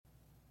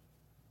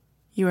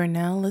You are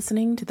now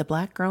listening to the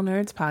Black Girl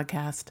Nerds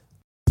podcast.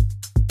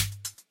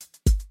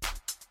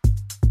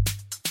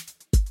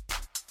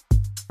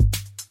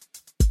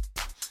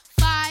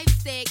 5,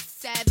 6,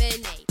 7,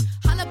 8.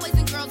 Holla boys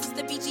and girls, it's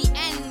the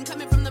BGN.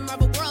 Coming from the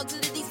Marvel world to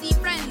the DC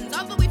friends.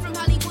 All the way from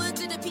Hollywood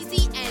to the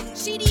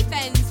PCN. She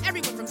defends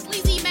everyone from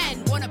sleazy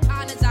men. Won't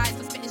apologize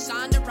for spitting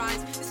Shonda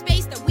rhymes. The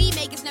space that we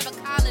make is never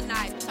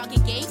colonized.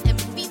 Talking games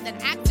and movies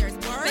and actors.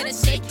 Better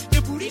shake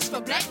your booties for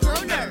Black Girl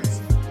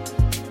Nerds.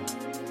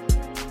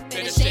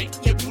 Better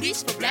shake your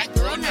booties for Black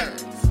Girl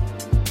Nerds.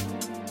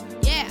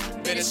 Yeah,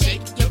 better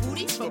shake your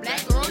booties for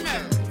Black Girl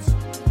Nerds.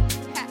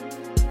 Ha.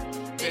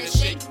 Better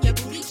shake your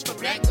booties for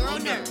Black Girl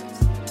Nerds.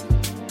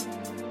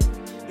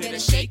 Better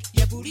shake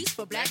your booties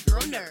for Black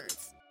Girl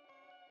Nerds.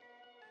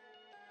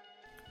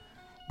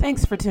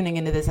 Thanks for tuning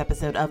into this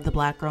episode of the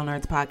Black Girl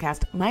Nerds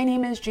podcast. My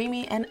name is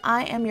Jamie and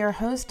I am your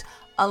host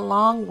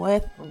along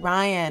with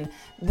Ryan.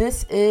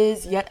 This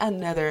is yet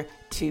another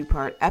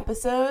two-part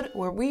episode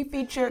where we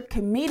feature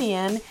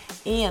comedian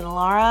Ian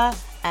Lara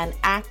and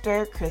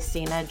actor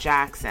Christina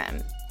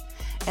Jackson.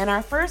 In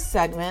our first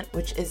segment,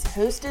 which is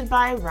hosted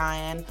by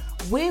Ryan,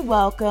 we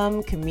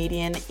welcome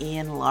comedian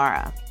Ian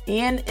Lara.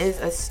 Ian is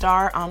a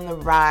star on the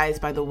rise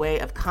by the way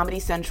of Comedy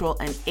Central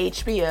and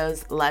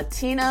HBO's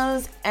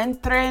Latinos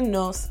Entre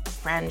Nos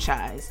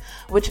franchise,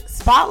 which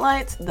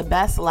spotlights the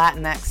best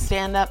Latinx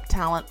stand-up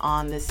talent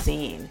on the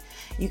scene.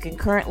 You can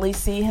currently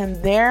see him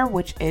there,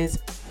 which is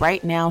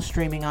right now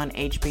streaming on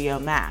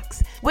HBO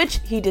Max, which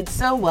he did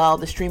so well,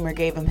 the streamer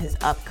gave him his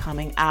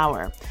upcoming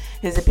hour.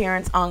 His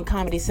appearance on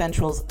Comedy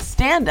Central's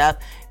Stand Up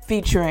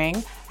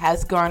featuring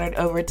has garnered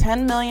over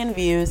 10 million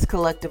views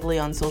collectively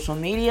on social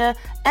media,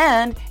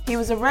 and he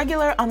was a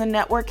regular on the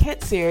network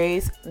hit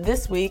series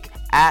This Week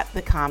at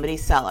the Comedy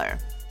Cellar.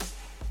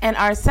 In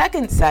our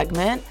second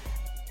segment,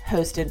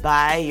 hosted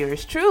by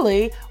yours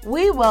truly,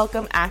 we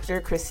welcome actor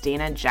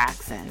Christina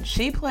Jackson.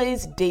 She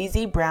plays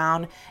Daisy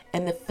Brown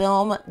in the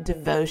film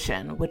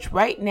Devotion, which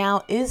right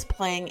now is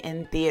playing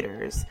in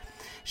theaters.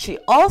 She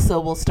also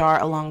will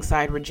star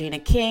alongside Regina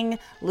King,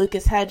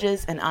 Lucas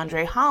Hedges, and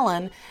Andre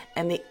Holland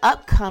in the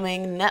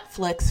upcoming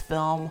Netflix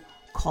film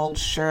called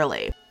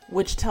Shirley,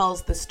 which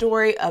tells the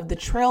story of the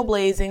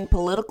trailblazing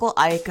political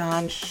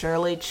icon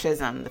Shirley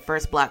Chisholm, the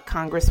first Black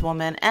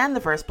congresswoman and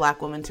the first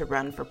Black woman to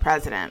run for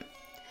president.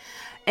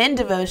 In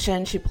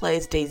Devotion, she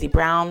plays Daisy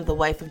Brown, the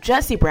wife of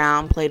Jesse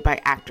Brown, played by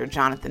actor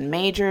Jonathan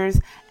Majors,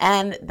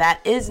 and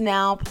that is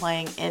now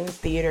playing in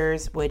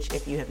theaters, which,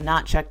 if you have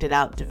not checked it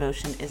out,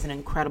 Devotion is an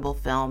incredible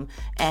film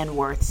and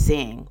worth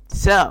seeing.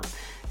 So,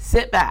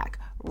 sit back,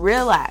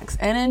 relax,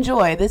 and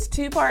enjoy this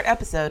two-part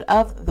episode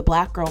of the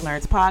Black Girl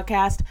Nerds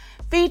podcast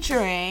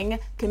featuring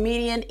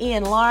comedian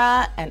Ian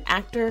Lara and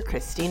actor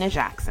Christina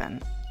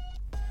Jackson.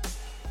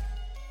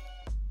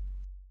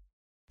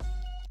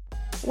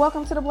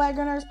 Welcome to the Black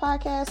Girl Nerds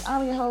podcast.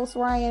 I'm your host,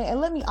 Ryan,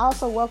 and let me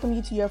also welcome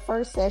you to your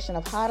first session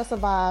of How to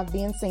Survive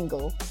Being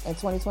Single in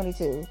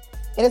 2022.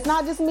 And it's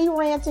not just me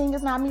ranting.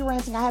 It's not me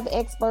ranting. I have an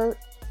expert.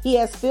 He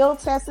has field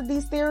tested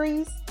these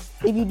theories.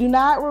 If you do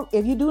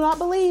not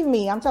believe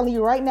me, I'm telling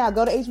you right now,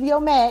 go to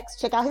HBO Max,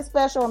 check out his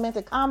special,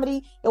 Romantic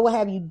Comedy. It will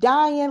have you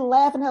dying,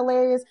 laughing,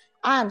 hilarious.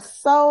 I'm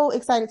so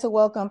excited to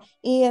welcome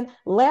Ian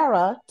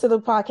Lara to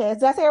the podcast.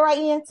 Did I say it right,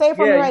 Ian? Say it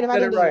for me right if I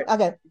didn't do it.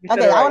 Okay. I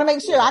want to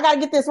make sure. I got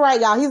to get this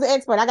right, y'all. He's an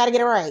expert. I got to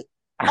get it right.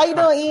 How you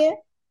doing, Ian?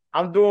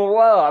 I'm doing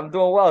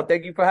well.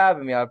 Thank you for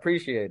having me. I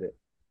appreciate it.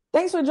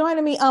 Thanks for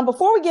joining me.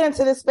 Before we get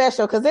into this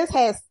special, because this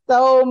has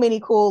so many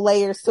cool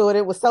layers to it.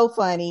 It was so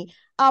funny.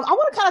 I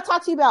want to kind of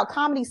talk to you about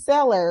Comedy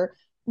Cellar,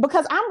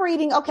 because I'm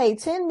reading,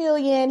 10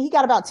 million, he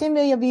got about 10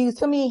 million views,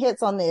 2 million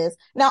hits on this.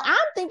 Now,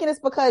 I'm thinking it's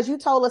because you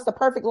told us the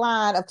perfect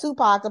line of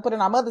Tupac to put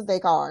in our Mother's Day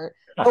card.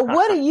 But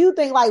what do you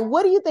think,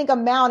 what do you think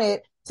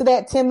amounted to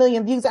that 10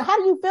 million views? And how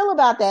do you feel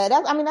about that?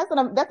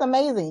 That's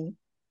amazing.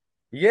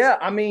 Yeah,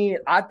 I mean,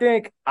 I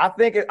think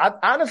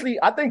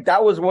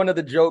that was one of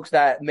the jokes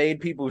that made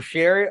people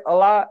share it a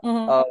lot.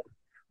 Mm-hmm.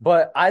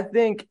 But I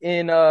think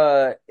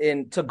for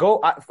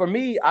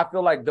me, I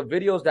feel like the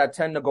videos that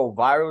tend to go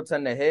viral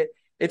tend to hit.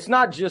 It's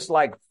not just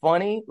like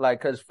funny,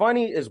 because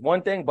funny is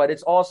one thing, but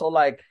it's also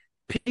like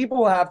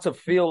people have to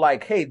feel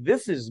like, hey,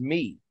 this is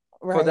me,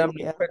 for them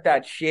to click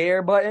that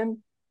share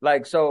button.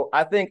 Like, so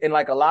I think in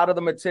like a lot of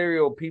the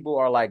material, people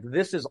are like,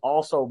 this is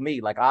also me.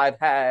 Like, I've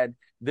had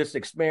this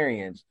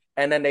experience,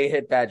 and then they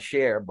hit that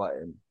share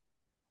button.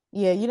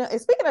 Yeah,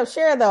 speaking of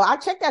share though, I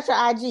checked out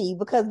your IG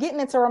because getting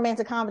into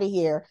romantic comedy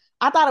here,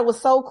 I thought it was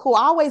so cool.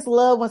 I always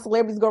love when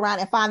celebrities go around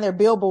and find their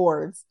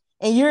billboards.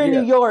 And you're in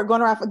New York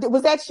going around.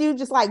 Was that you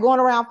just like going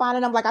around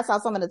finding them? Like I saw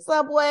some in the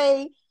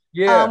subway.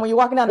 Yeah. When you're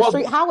walking down the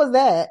street. How was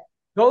that?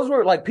 Those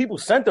were like people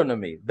sent them to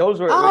me. Those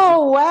were.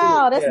 Oh,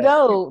 wow. That's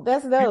dope.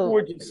 That's dope. People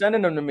were just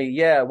sending them to me.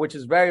 Yeah. Which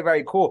is very,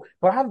 very cool.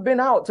 But I've been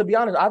out, to be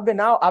honest. I've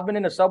been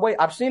in the subway.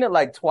 I've seen it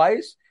like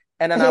twice.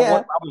 And then I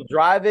was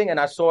driving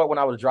and I saw it when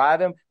I was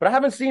driving, but I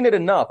haven't seen it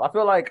enough. I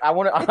feel like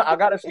I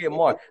got to see it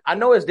more. I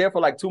know it's there for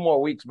like 2 more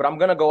weeks, but I'm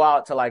going to go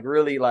out to like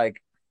really like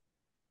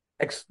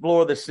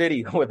explore the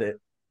city with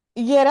it.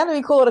 Yeah, that'd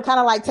be cool to kind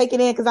of like take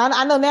it in, because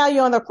I know now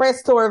you're on the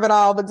press tour of it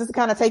all, but just to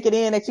kind of take it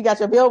in that you got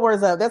your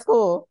billboards up. That's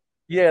cool.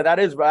 Yeah, that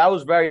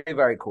was very,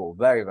 very cool.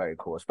 Very, very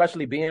cool.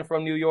 Especially being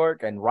from New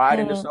York and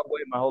riding the subway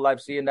my whole life,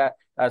 seeing that.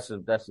 That's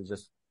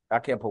just, I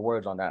can't put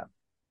words on that.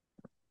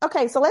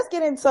 Okay, so let's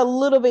get into a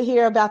little bit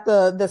here about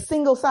the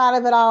single side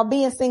of it all,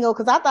 being single,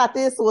 because I thought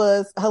this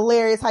was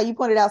hilarious how you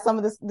pointed out some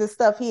of this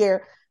stuff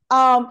here.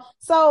 Well,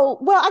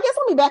 I guess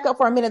let me back up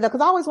for a minute though,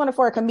 because I always wanted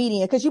for a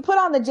comedian, because you put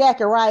on the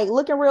jacket, right?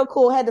 Looking real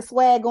cool, had the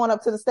swag going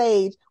up to the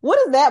stage. What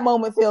does that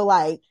moment feel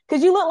like?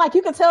 Because you look like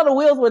you could tell the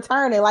wheels were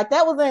turning. Like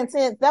that was an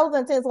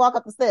intense walk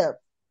up the steps.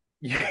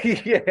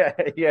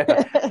 Yeah,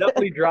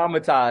 definitely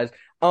dramatized.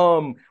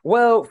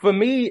 Well, for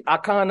me, I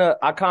kind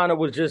of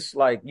was just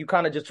like, you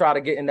kind of just try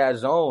to get in that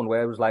zone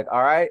where it was like,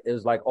 all right, it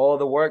was like all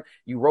the work.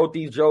 You wrote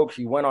these jokes,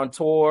 you went on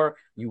tour,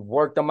 you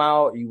worked them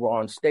out, you were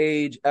on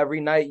stage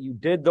every night, you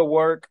did the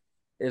work.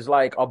 It's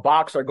like a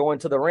boxer going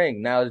to the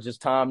ring. Now it's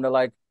just time to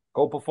like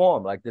go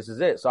perform. Like this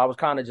is it. So I was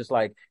kind of just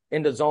like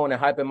in the zone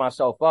and hyping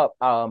myself up.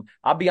 I'll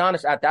be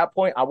honest, at that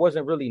point, I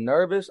wasn't really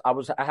nervous. I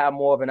had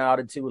more of an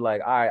attitude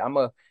like, all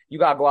right, you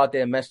gotta go out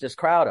there and mess this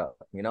crowd up,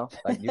 you know?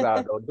 Like you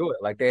gotta go do it.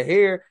 Like they're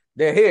here.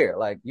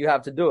 Like you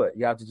have to do it.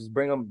 You have to just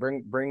bring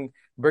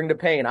the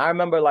pain. I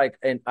remember like,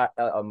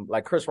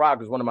 like Chris Rock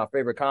was one of my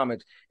favorite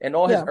comics, and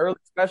all his early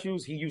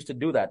specials, he used to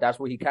do that. That's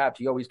what he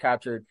always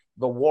captured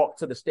the walk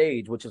to the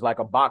stage, which is like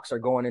a boxer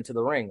going into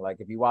the ring. Like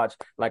if you watch,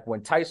 like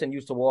when Tyson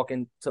used to walk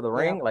into the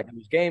ring, like it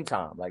was game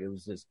time. Like it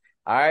was just,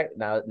 all right,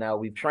 now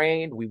we've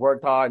trained, we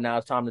worked hard, now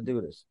it's time to do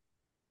this.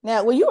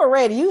 Now, when you were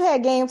ready, you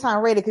had game time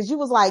ready, because you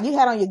was like, you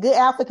had on your good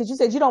outfit, because you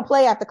said you don't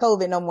play after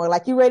COVID no more.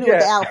 Like you ready with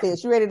the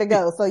outfits, you ready to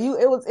go. So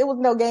it was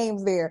no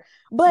games there.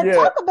 But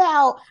talk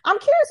about, I'm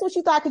curious what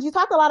you thought, because you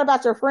talked a lot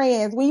about your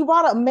friends when you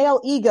brought up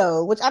male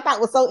ego, which I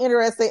thought was so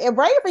interesting and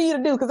brave for you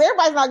to do, because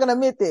everybody's not going to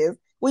admit this.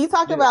 When you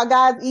talked about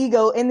God's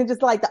ego and then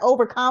just like the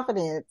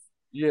overconfidence.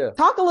 Yeah.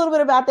 Talk a little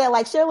bit about that,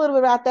 like share a little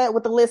bit about that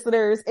with the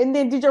listeners. And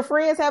then did your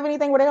friends have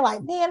anything where they're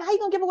like, man, how you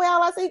going to give away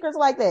all our secrets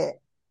like that?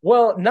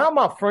 Well, not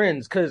my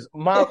friends, because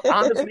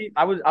honestly,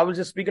 I was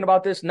just speaking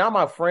about this. Not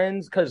my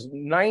friends, because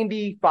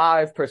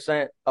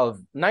 98% of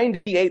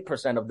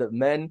the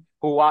men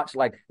who watch,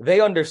 like,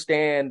 they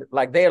understand,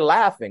 like, they're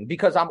laughing,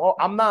 because I'm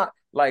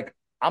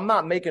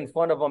not making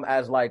fun of them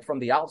as like from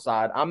the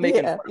outside. I'm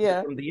making fun of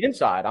them from the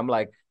inside. I'm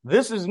like,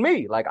 this is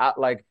me. Like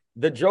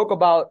the joke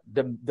about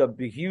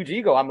the huge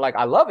ego. I'm like,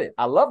 I love it.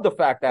 I love the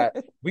fact that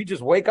we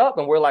just wake up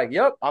and we're like,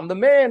 yep, I'm the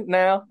man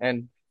now.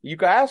 And you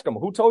can ask them,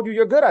 who told you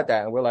you're good at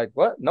that? And we're like,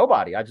 what?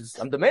 Nobody.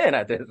 I'm the man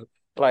at this.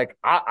 Like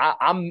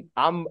I'm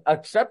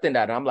accepting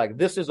that. And I'm like,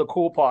 this is a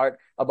cool part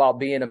about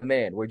being a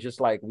man. We're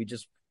just like, we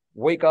just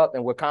wake up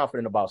and we're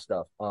confident about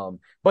stuff.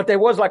 But there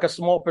was like a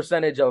small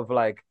percentage of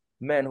like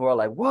men who are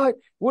like, what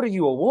are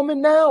you, a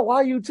woman now? Why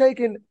are you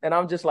taking? And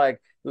I'm just like,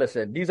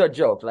 listen, these are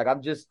jokes. Like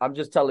I'm just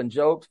telling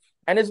jokes,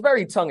 and it's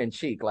very tongue in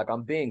cheek. Like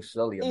I'm being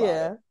silly about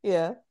it.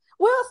 Yeah.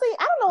 Well, see,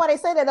 I don't know why they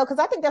say that though, because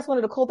I think that's one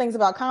of the cool things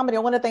about comedy.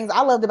 And one of the things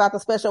I loved about the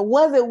special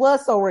was it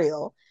was so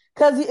real.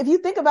 Because if you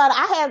think about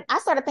it, I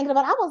started thinking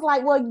about it. I was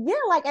like, well, yeah,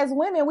 like as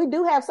women, we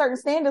do have certain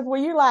standards where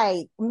you're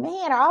like,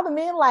 man, are all the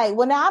men like,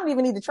 well, now I don't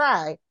even need to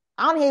try.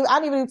 I don't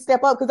even need to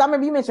step up. Because I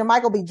remember you mentioned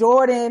Michael B.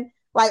 Jordan,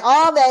 like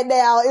all that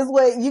now is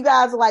what you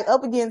guys are like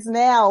up against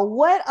now.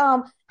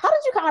 How did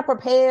you kind of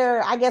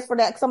prepare, I guess, for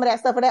that, some of that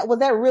stuff? For that, was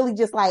that really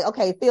just like,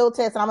 okay, field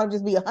test, and I'm going to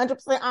just be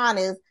 100%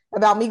 honest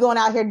about me going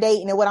out here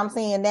dating and what I'm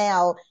seeing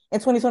now in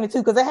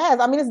 2022? Because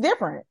it's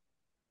different.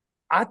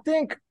 I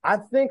think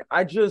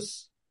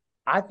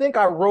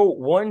I wrote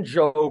one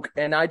joke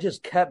and I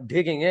just kept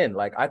digging in.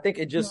 Like, I think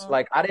it just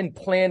like, I didn't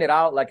plan it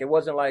out. Like, it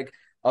wasn't like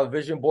a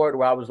vision board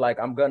where I was like,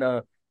 I'm going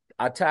to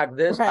attack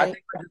this. Right. I think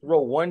I just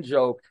wrote one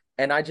joke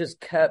and I just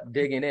kept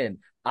digging in.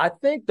 I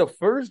think the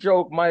first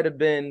joke might have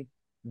been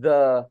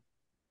the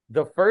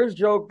first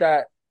joke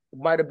that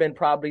might have been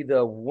probably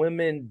the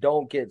women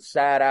don't get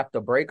sad after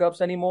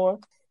breakups anymore.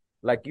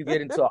 Like you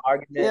get into an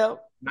argument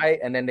night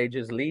and then they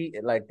just leave.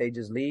 Like they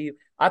just leave.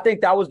 I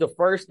think that was the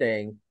first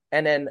thing.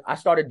 And then I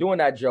started doing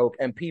that joke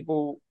and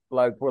people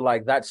like were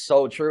like, that's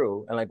so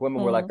true. And like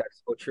women were like,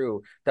 that's so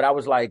true. That I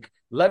was like,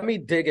 let me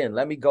dig in,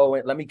 let me go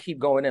in, let me keep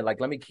going in.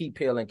 Like, let me keep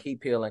peeling.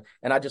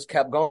 And I just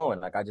kept going.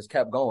 Like I just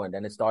kept going.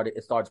 And it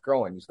starts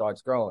growing. It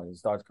starts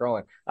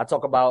growing. I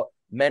talk about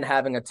men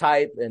having a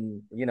type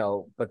and,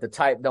 but the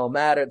type don't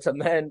matter to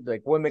men.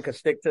 Like women can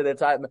stick to their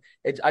type.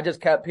 I just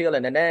kept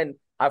peeling. And then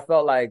I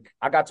felt like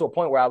I got to a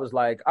point where I was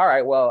like, all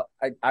right, well,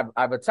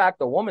 I've attacked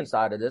the woman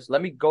side of this.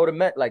 Let me go to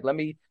men. Like, let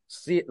me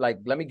see it. Like,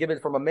 let me give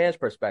it from a man's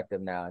perspective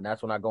now. And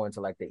that's when I go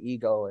into like the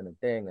ego and the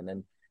thing and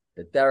then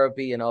the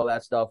therapy and all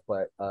that stuff.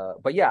 But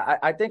yeah,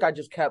 I think I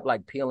just kept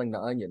like peeling the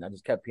onion. I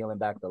just kept peeling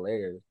back the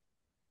layers.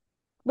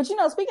 But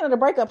speaking of the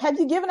breakup, have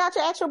you given out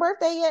your actual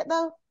birthday yet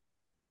though?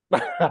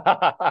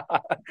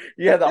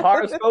 Yeah, the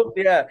horoscope.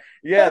 Yeah.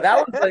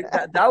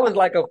 That was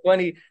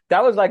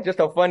like just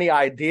a funny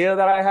idea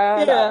that I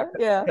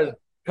had.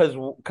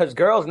 Because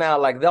girls now,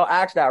 like they'll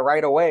ask that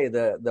right away,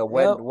 the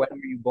when were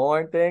you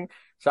born thing.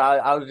 So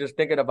I was just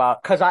thinking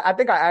about, because I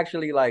think I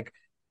actually like,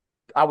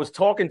 I was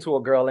talking to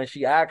a girl and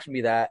she asked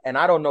me that, and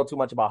I don't know too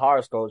much about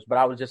horoscopes, but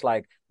I was just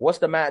like, what's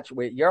the match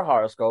with your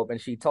horoscope? And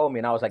she told me,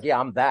 and I was like, yeah,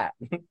 I'm that.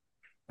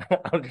 I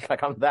was just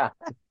like, I'm that.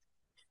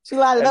 She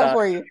lined it And up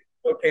for you.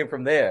 it came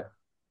from there.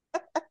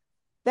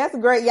 That's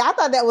great. Yeah, I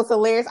thought that was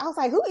hilarious. I was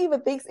like, who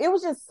even thinks it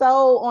was just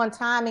so on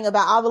timing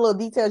about all the little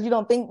details you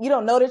don't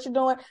know that you're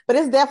doing, but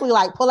it's definitely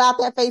like pull out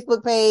that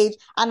Facebook page.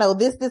 I know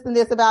this, and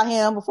this about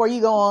him before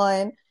you go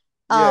on.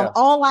 Yeah.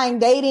 Online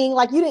dating,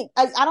 like you didn't,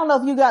 I don't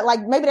know if you got like,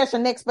 maybe that's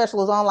your next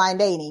special is online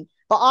dating,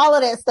 but all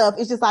of that stuff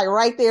is just like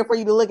right there for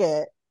you to look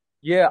at.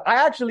 Yeah,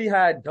 I actually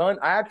have done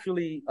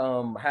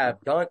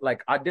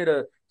like I did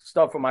a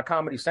stuff for my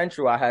Comedy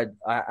Central. I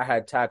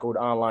had tackled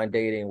online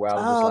dating where I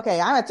was just like,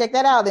 okay, I'm gonna check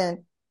that out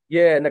then.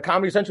 yeah, and the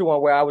Comedy Central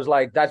one where I was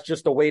like, that's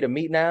just a way to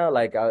meet now.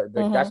 Like, that's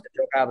the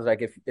joke. I was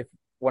like, if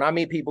when I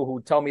meet people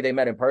who tell me they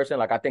met in person,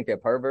 like I think they're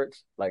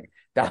perverts. Like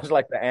that was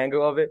like the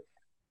angle of it.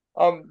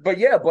 But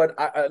yeah, but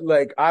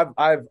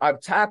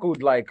I've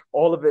tackled like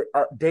all of it,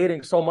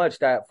 dating so much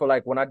that for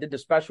like when I did the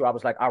special, I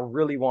was like, I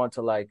really want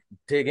to like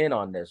dig in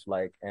on this,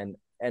 like, and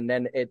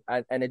then it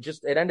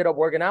ended up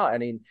working out. I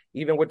mean,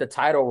 even with the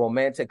title,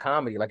 romantic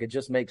comedy, like it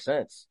just makes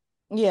sense.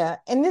 Yeah.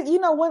 And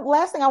one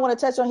last thing I want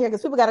to touch on here,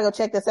 because people got to go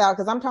check this out,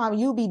 because I'm telling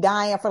you, you'll be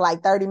dying for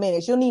like 30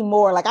 minutes. You'll need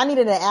more. Like I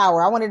needed an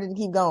hour. I wanted it to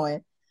keep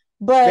going.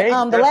 But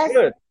the last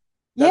good.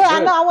 Yeah, I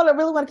know.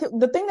 I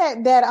the thing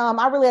that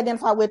I really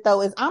identify with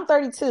though is I'm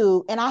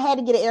 32 and I had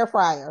to get an air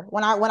fryer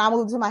when I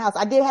moved to my house.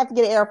 I did have to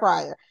get an air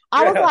fryer.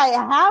 I was like,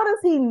 how does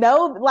he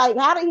know? Like,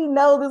 how did he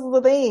know this is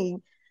a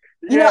thing?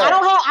 You know, I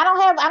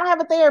don't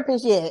have a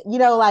therapist yet. You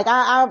know, like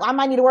I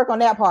might need to work on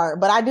that part,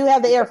 but I do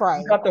have the air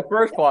fryer. You got the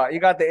first part. You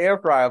got the air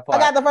fryer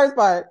part. I got the first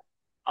part.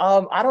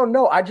 I don't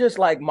know. I just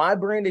like my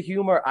brand of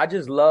humor. I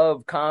just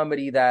love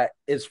comedy that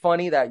is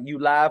funny, that you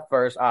laugh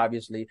first,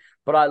 obviously,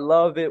 but I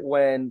love it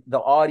when the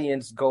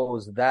audience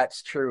goes,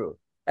 that's true.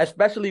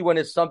 Especially when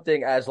it's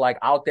something as like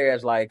out there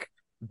as like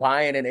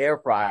buying an air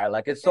fryer.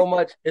 Like it's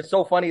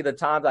so funny the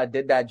times I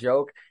did that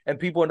joke and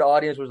people in the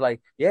audience was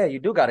like, yeah, you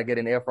do got to get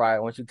an air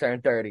fryer once you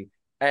turn 30.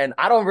 And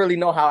I don't really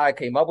know how I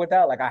came up with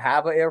that. Like I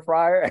have an air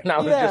fryer and I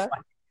was just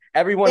like,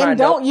 everyone I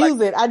know, don't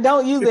use it. I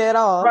don't use it at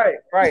all.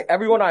 Right.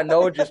 Everyone I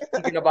know just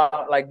speaking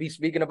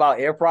about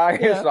air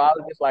fryers. Yeah. So I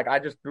was just like, I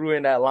just threw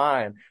in that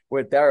line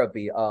with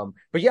therapy.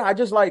 But yeah, I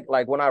just like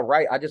when I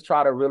write, I just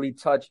try to really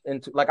touch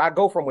into, like I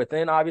go from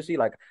within, obviously.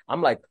 Like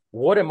I'm like,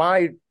 what am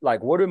I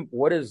like?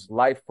 What is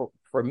life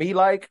for me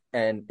like?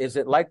 And is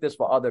it like this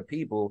for other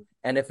people?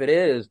 And if it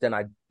is, then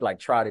I like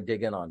try to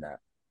dig in on that.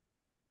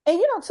 And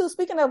too,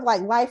 speaking of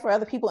like life for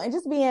other people and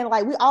just being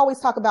like, we always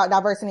talk about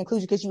diversity and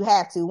inclusion because you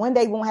have to. One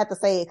day we won't have to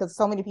say it because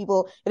it'll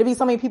be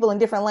so many people in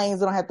different lanes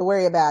that don't have to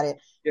worry about it.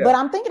 Yeah. But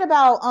I'm thinking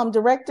about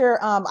director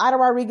Ida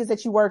Rodriguez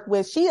that you work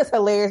with. She is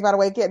hilarious, by the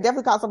way.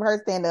 Definitely caught some of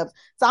her stand-ups.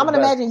 So I'm gonna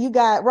imagine you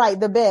guys, right,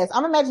 the best.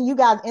 I'm imagining you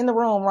guys in the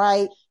room,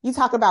 right? You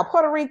talk about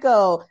Puerto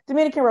Rico,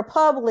 Dominican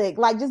Republic,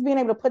 like just being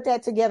able to put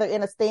that together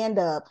in a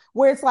stand-up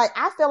where it's like,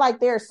 I feel like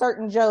there are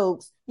certain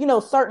jokes,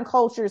 certain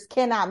cultures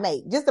cannot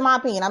make, just in my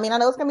opinion. I mean, I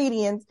know it's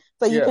comedians,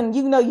 so you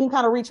can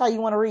kind of reach how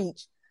you want to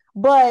reach.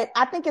 But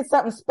I think it's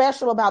something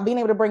special about being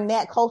able to bring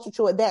that culture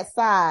to it, that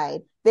side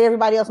that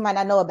everybody else might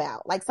not know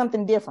about, like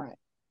something different.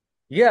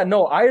 Yeah,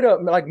 no, Ida,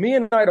 like me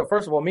and Ida,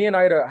 first of all, me and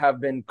Ida have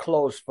been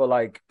close for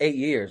like 8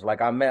 years. Like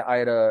I met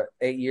Ida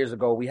 8 years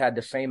ago. We had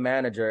the same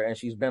manager and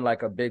she's been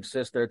like a big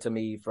sister to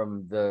me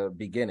from the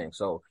beginning.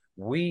 So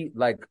we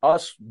like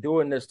us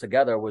doing this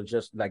together was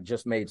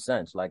just made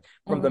sense. Like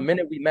from the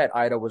minute we met,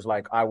 Ida was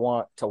like, I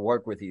want to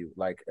work with you.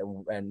 Like,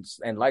 and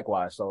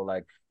likewise. So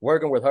like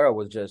working with her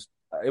was just,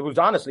 it was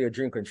honestly a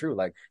dream come true.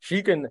 Like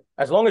she can,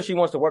 as long as she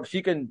wants to work,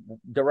 she can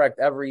direct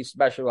every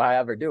special I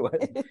ever do.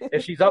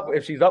 if she's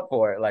up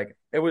for it. Like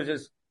it was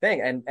just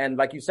thing. And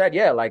like you said,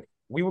 yeah, like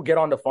we would get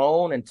on the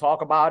phone and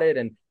talk about it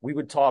and we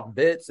would talk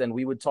bits and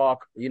we would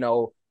talk,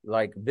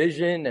 like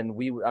vision. And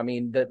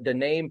the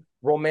name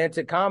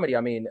romantic comedy.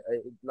 I mean,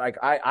 like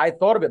I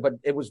thought of it, but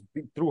it was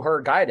through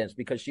her guidance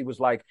because she was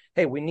like,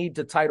 hey, we need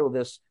to title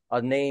this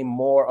a name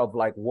more of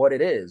like what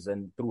it is.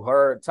 And through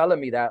her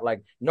telling me that,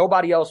 like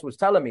nobody else was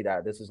telling me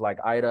that. This is like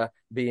Ida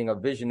being a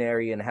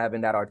visionary and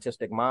having that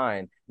artistic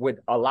mind with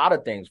a lot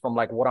of things from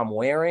like what I'm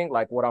wearing.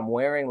 Like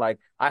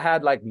I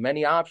had like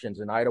many options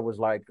and Ida was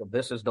like,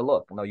 this is the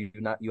look. No, you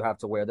have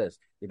to wear this.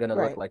 You're going to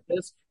look like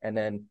this. And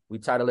then we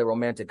title it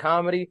romantic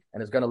comedy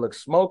and it's going to look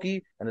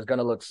smoky and it's going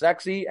to look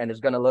sexy and it's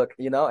going to look,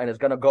 and it's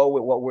going to go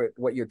with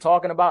what you're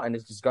talking about. And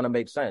it's just going to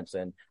make sense.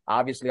 And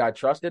obviously I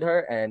trusted her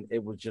and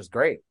it was just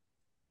great.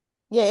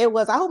 Yeah, it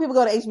was. I hope people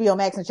go to HBO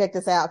Max and check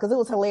this out because it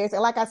was hilarious.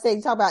 And like I said,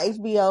 you talk about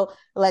HBO,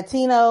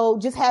 Latino,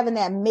 just having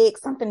that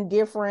mix, something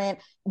different,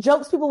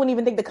 jokes people wouldn't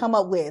even think to come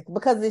up with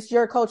because it's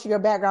your culture, your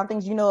background,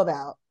 things you know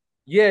about.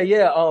 Yeah.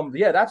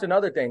 That's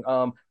another thing.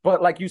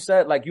 But like you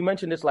said, like you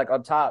mentioned this, like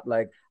up top,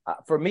 like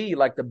for me,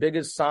 like the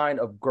biggest sign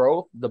of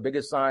growth, the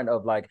biggest sign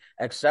of like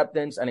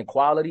acceptance and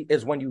equality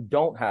is when you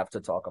don't have to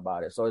talk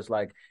about it. So it's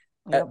like,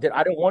 I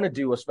didn't want to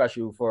do a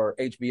special for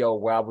HBO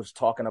where I was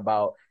talking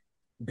about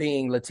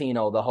being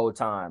Latino the whole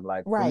time.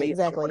 Like for Right, me, I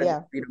exactly. wanted the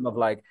Yeah. freedom of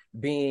like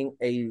being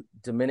a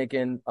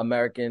Dominican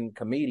American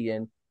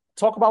comedian.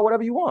 Talk about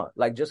whatever you want.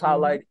 Like just how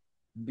Mhm. like,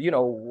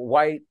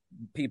 white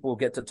people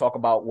get to talk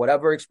about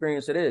whatever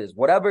experience it is.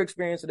 Whatever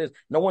experience it is.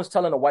 No one's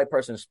telling a white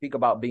person to speak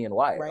about being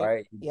white, Right.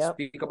 right? Yep.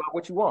 Speak about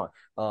what you want.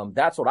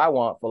 That's what I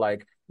want for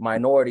like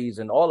minorities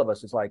and all of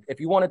us. It's like if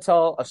you want to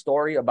tell a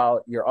story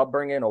about your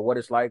upbringing or what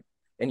it's like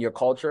in your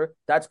culture,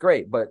 that's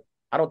great. But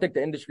I don't think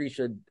the industry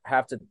should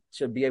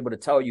be able to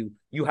tell you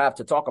you have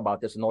to talk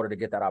about this in order to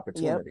get that Yep.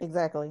 opportunity.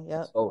 Exactly.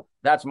 Yep. So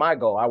that's my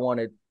goal. I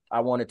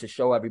wanted to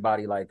show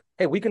everybody like,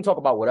 hey, we can talk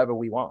about whatever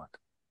we want.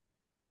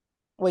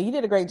 Well, you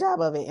did a great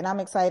job of it, and I'm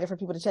excited for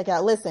people to check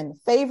out. Listen,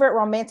 favorite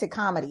romantic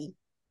comedy.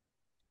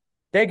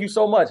 Thank you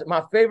so much.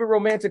 My favorite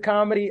romantic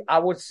comedy, I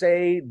would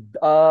say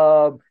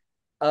two.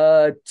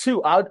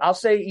 I'll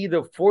say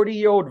either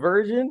 40-Year-Old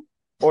Virgin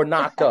or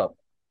Knocked Up.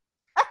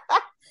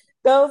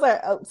 Those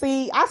are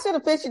see, I should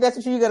have pictured that's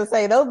what you were gonna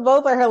say. Those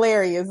both are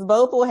hilarious.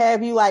 Both will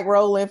have you like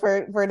rolling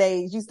for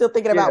days. You still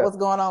thinking about Yeah. what's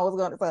going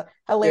on, so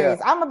hilarious.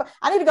 Yeah.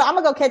 I need to go. I'm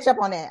gonna go catch up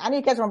on that. I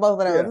need to catch up on both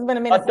of those. Yeah. It's been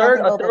a minute A since I've seen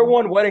third both of them.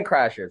 one, Wedding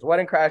Crashers.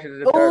 Wedding Crashers is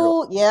the third one.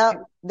 Oh, yeah,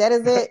 that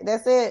is it.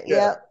 That's it. Yeah.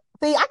 Yep.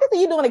 See, I can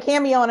see you doing a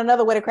cameo on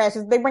another Wedding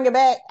Crashes. They bring it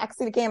back. I can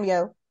see the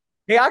cameo.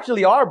 They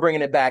actually are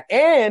bringing it back,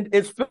 and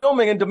it's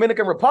filming in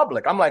Dominican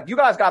Republic. I'm like, you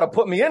guys got to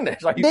put me in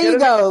this. Like, There you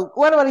go.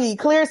 What about you?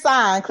 Clear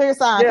sign. Clear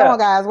sign. Yeah. Come on,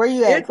 guys. Where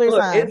you at? Clear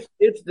sign.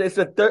 It's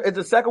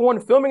the second one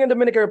filming in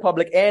Dominican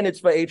Republic, and it's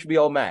for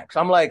HBO Max.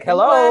 I'm like,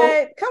 hello.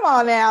 What? Come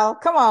on now.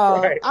 Come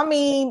on. Right. I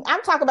mean,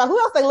 I'm talking about who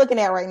else they looking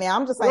at right now.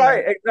 I'm just saying.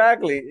 Right,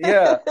 exactly.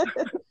 Yeah.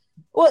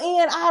 Well,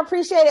 Ian, I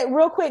appreciate it.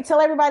 Real quick, tell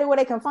everybody where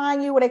they can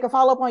find you, where they can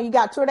follow up on. You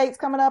got tour dates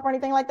coming up or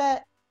anything like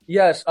that?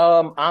 Yes,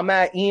 I'm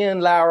at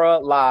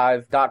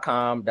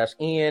IanLara.live.com. That's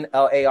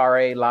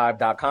IanLara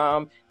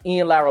live.com.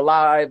 Ian Lara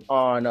Live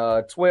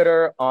on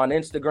Twitter, on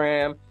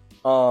Instagram.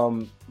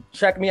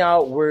 Check me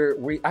out.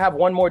 I have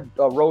one more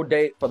road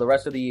date for the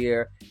rest of the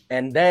year,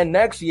 and then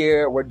next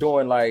year we're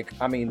doing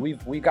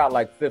we got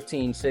like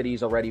 15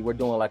 cities already. We're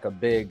doing like a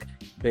big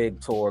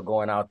tour,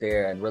 going out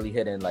there and really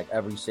hitting like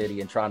every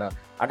city and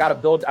I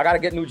gotta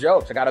get new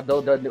jokes. I gotta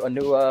build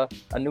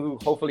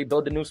hopefully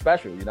build a new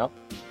special, you know?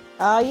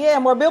 Yeah,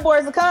 more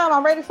billboards to come.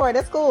 I'm ready for it.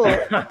 That's cool. All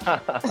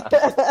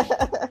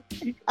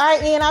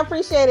right, Ian, I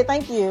appreciate it.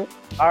 Thank you.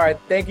 All right.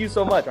 Thank you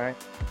so much, Ryan.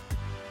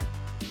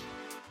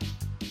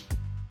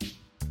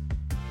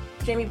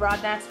 Jamie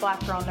Broadnax, Black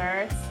Girl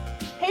Nerds.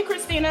 Hey,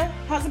 Christina.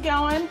 How's it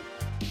going?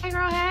 Hey,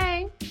 girl,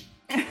 hey.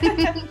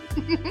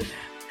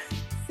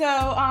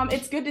 So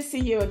it's good to see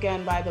you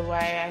again, by the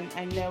way.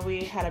 I know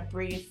we had a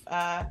brief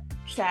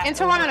chat. In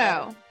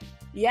Toronto.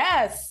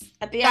 Yes,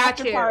 at the Got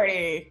after you.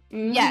 party.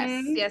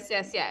 Mm-hmm. Yes.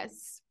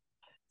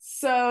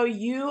 So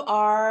you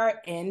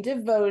are in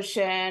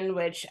Devotion,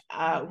 which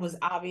was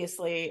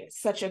obviously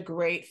such a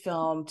great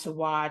film to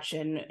watch,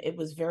 and it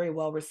was very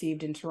well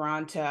received in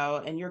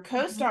Toronto. And you're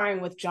co-starring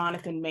with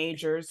Jonathan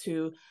Majors,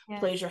 who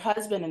plays your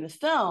husband in the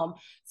film.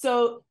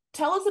 So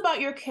tell us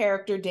about your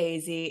character,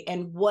 Daisy,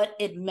 and what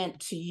it meant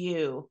to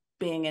you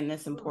being in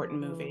this important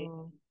movie.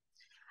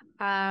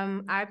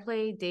 I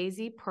play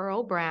Daisy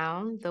Pearl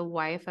Brown, the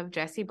wife of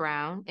Jesse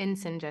Brown,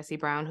 Ensign Jesse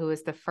Brown, who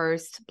is the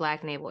first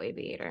Black naval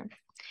aviator.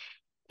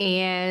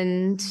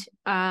 And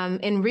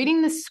in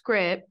reading the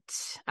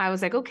script, I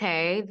was like,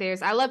 okay,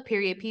 I love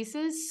period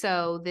pieces,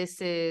 so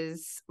this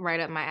is right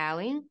up my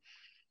alley.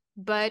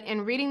 But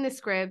in reading the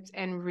script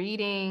and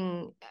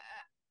reading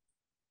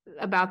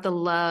about the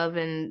love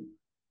and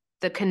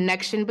the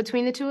connection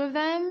between the two of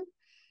them,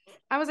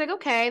 I was like,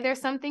 okay, there's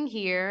something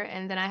here.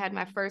 And then I had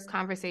my first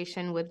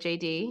conversation with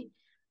JD,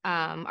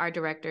 our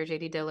director,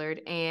 JD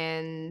Dillard,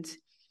 and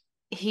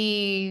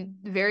he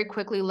very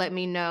quickly let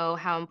me know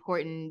how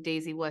important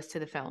Daisy was to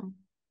the film.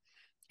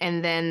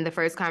 And then the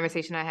first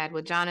conversation I had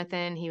with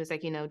Jonathan, he was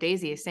like,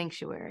 Daisy is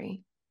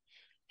sanctuary.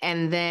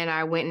 And then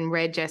I went and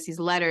read Jesse's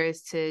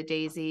letters to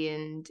Daisy,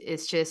 and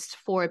it's just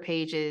 4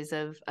 pages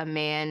of a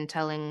man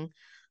telling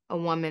a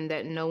woman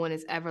that no one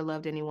has ever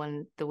loved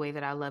anyone the way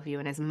that I love you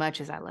and as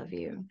much as I love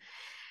you.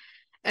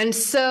 And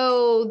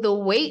so the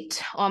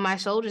weight on my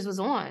shoulders was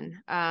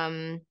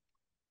on,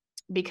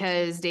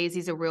 because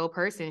Daisy's a real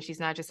person. She's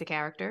not just a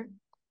character.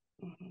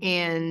 Mm-hmm.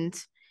 And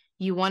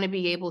you want to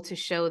be able to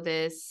show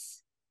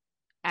this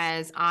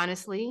as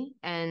honestly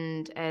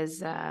and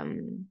as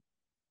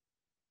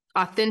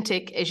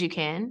authentic as you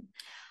can.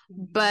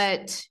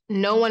 But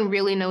no one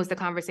really knows the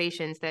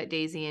conversations that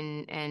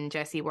Daisy and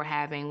Jesse were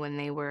having when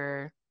they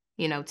were,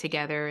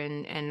 together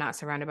and not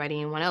surrounded by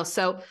anyone else.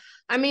 So,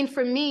 I mean,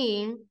 for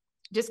me,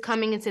 just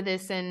coming into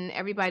this and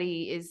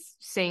everybody is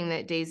saying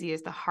that Daisy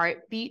is the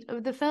heartbeat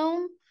of the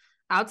film,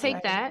 I'll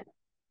take that,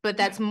 but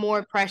that's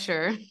more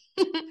pressure.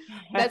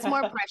 That's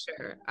more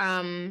pressure.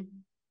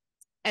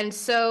 And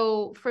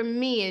so for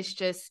me, it's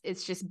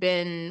just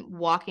been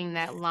walking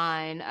that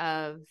line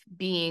of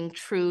being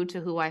true to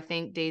who I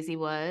think Daisy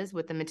was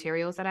with the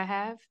materials that I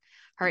have,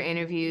 her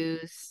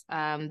interviews,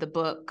 the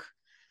book,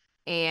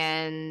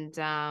 and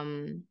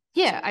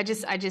yeah,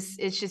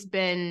 it's just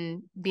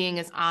been being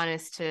as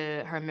honest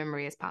to her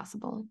memory as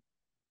possible.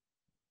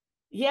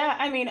 Yeah,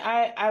 I mean,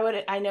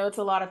 I know it's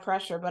a lot of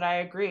pressure, but I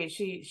agree.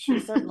 She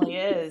certainly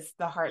is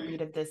the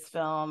heartbeat of this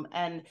film.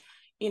 And,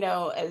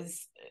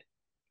 as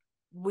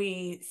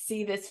we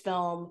see this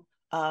film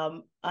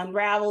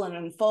unravel and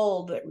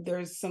unfold,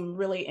 there's some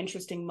really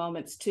interesting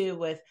moments too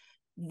with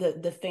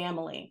the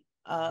family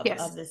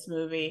of this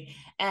movie.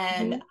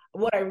 And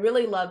what I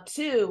really loved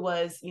too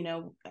was,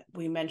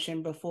 we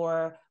mentioned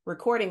before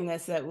recording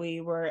this that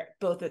we were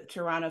both at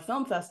Toronto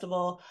Film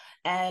Festival,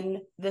 and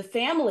the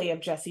family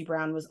of Jesse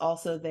Brown was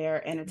also there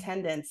in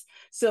attendance.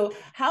 So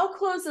how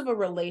close of a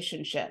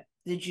relationship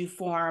did you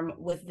form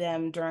with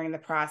them during the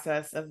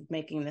process of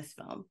making this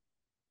film?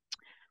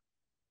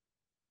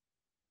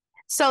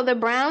 So the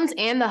Browns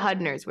and the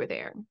Hudners were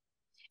there,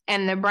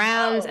 and the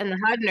Browns and the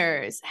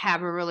Hudners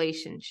have a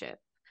relationship.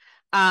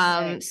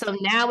 So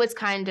now it's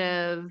kind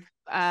of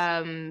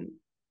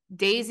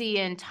Daisy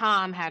and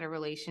Tom had a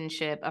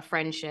relationship, a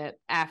friendship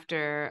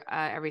after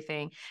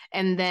everything.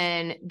 And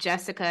then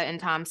Jessica and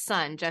Tom's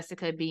son,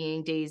 Jessica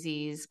being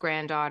Daisy's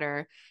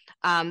granddaughter,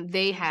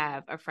 they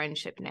have a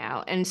friendship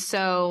now. And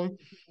so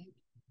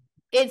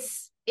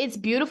it's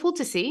beautiful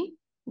to see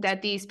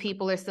that these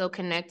people are still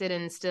connected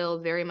and still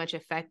very much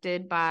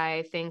affected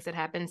by things that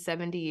happened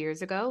 70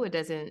 years ago.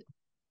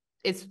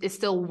 It's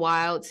still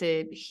wild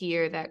to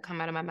hear that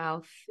come out of my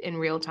mouth in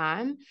real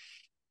time.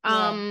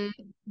 Yeah.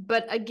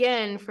 But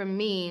again, for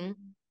me,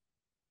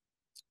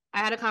 I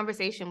had a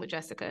conversation with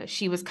Jessica.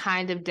 She was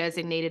kind of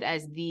designated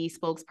as the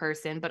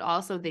spokesperson, but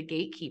also the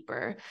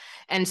gatekeeper.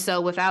 And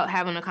so without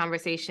having a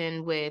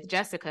conversation with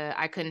Jessica,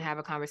 I couldn't have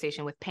a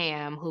conversation with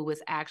Pam, who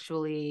was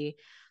actually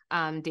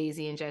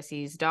Daisy and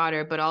Jesse's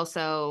daughter, but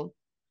also,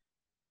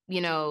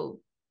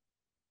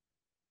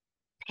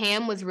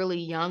 Pam was really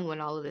young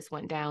when all of this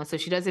went down, so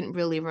she doesn't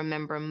really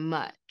remember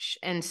much.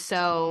 And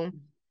so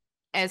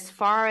as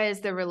far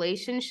as the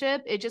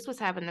relationship, it just was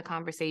having the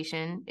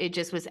conversation. It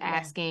just was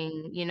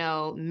asking,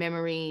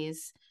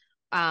 memories.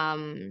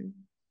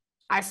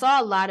 I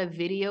saw a lot of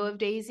video of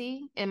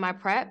Daisy in my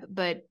prep,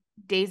 but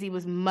Daisy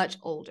was much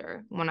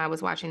older when I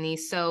was watching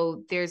these.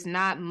 So there's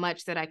not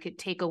much that I could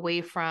take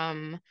away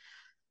from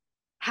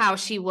how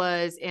she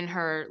was in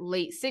her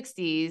late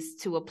 60s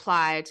to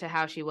apply to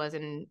how she was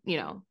in,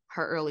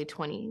 her early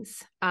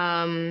 20s.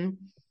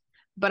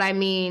 But I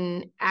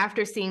mean,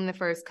 after seeing the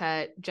first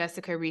cut,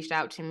 Jessica reached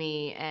out to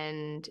me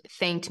and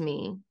thanked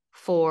me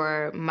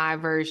for my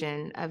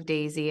version of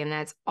Daisy. And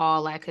that's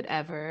all I could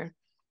ever,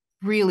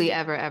 really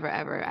ever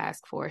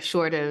ask for,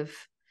 short of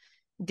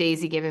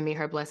Daisy giving me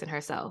her blessing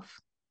herself.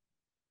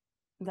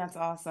 That's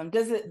awesome.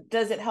 Does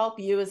it help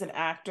you as an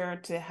actor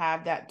to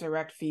have that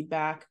direct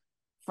feedback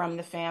from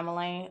the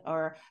family,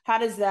 or how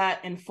does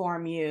that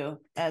inform you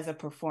as a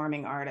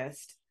performing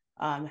artist,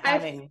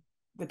 having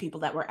the people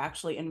that were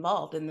actually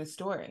involved in this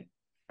story?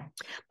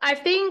 I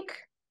think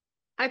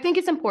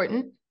it's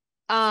important.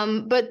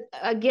 But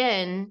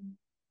again,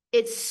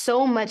 it's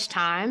so much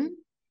time.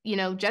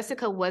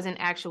 Jessica wasn't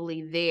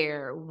actually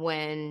there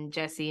when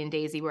Jesse and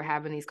Daisy were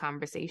having these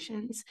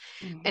conversations.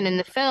 And in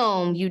the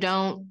film, you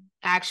don't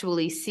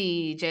actually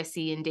see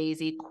Jesse and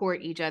Daisy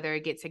court each other,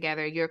 get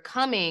together. You're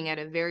coming at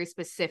a very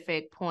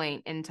specific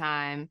point in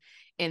time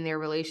in their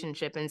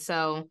relationship. And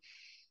so,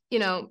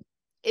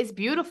 it's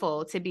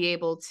beautiful to be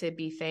able to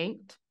be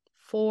thanked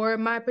for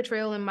my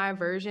portrayal and my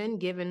version,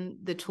 given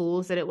the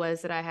tools that it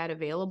was that I had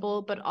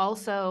available. But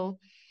also,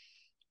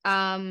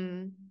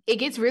 it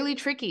gets really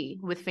tricky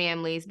with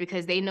families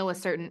because they know a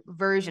certain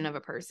version of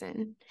a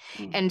person.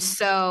 And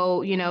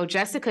so,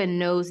 Jessica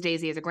knows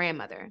Daisy as a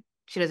grandmother.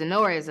 She doesn't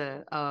know her as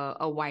a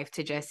wife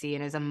to Jesse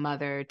and as a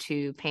mother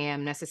to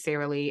Pam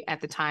necessarily at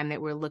the time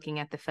that we're looking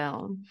at the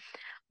film.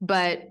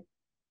 But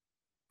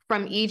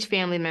from each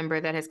family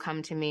member that has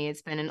come to me,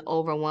 it's been an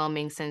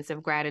overwhelming sense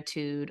of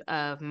gratitude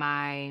of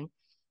my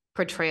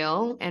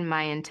portrayal and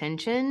my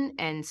intention.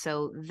 And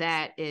so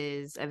that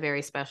is a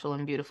very special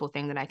and beautiful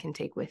thing that I can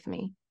take with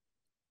me.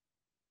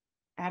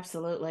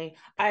 Absolutely.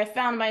 I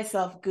found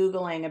myself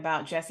Googling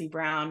about Jesse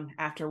Brown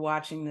after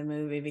watching the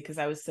movie because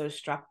I was so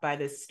struck by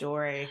this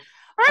story.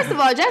 First of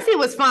all, Jesse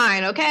was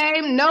fine, okay?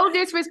 No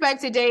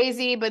disrespect to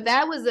Daisy, but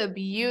that was a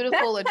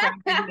beautiful,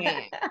 attractive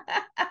man.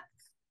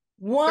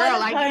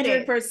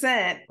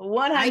 100%.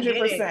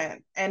 100%.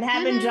 And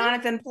having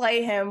Jonathan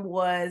play him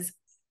was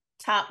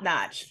top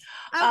notch.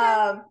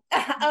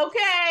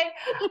 Okay.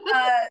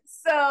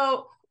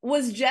 So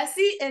was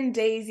Jesse and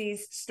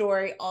Daisy's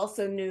story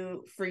also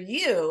new for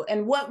you?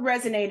 And what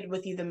resonated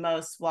with you the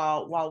most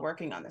while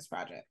working on this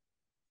project?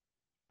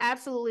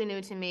 Absolutely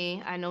new to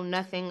me. I know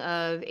nothing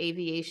of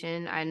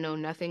aviation. I know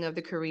nothing of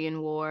the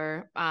Korean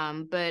War,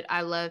 but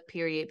I love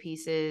period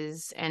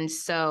pieces. And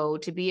so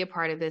to be a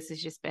part of this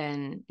has just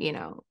been,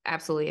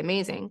 absolutely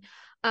amazing.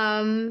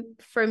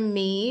 For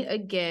me,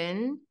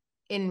 again,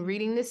 in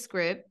reading the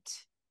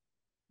script,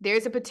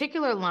 there's a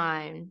particular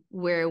line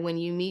where when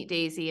you meet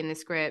Daisy in the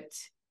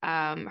script,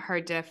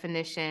 her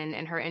definition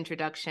and her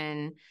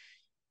introduction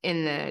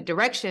in the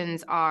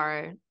directions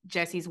are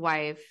Jesse's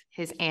wife,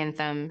 his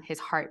anthem, his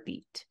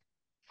heartbeat.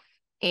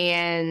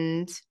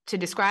 And to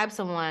describe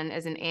someone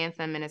as an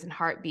anthem and as a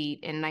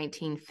heartbeat in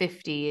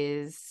 1950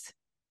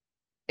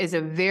 is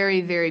a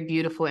very, very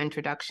beautiful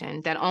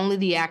introduction that only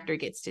the actor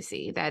gets to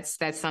see. That's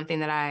something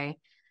that I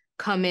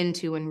come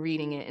into when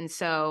reading it. And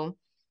so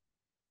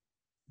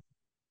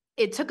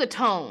it took a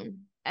tone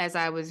as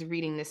I was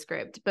reading the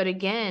script. But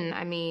again,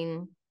 I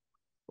mean,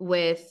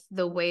 with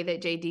the way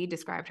that JD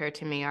described her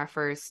to me, our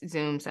first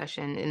Zoom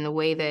session, and the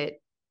way that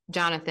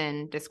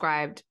Jonathan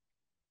described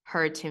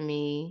her to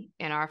me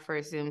in our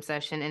first Zoom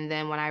session. And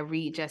then when I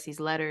read Jesse's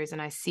letters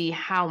and I see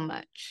how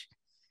much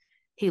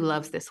he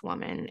loves this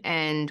woman.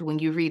 And when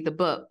you read the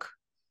book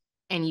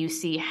and you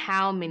see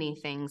how many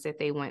things that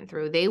they went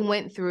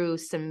through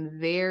some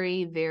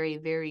very, very,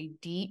 very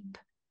deep,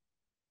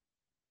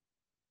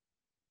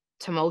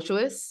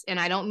 tumultuous, and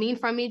I don't mean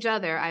from each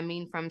other, I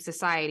mean from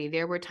society.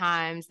 There were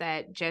times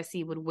that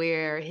Jesse would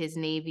wear his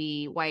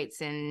Navy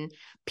whites and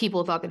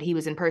people thought that he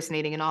was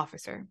impersonating an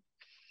officer.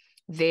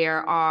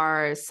 There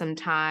are some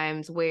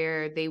times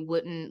where they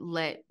wouldn't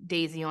let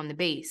Daisy on the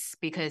base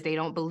because they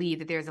don't believe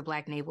that there's a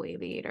Black naval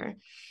aviator.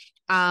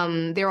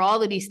 There are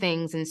all of these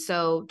things. And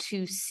so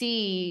to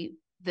see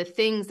the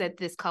things that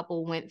this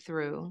couple went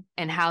through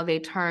and how they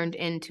turned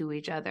into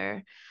each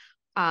other,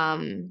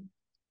 there's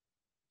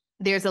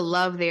a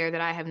love there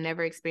that I have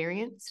never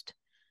experienced.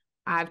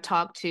 I've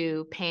talked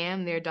to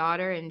Pam, their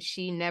daughter, and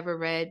she never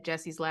read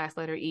Jesse's last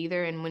letter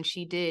either. And when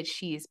she did,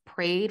 she's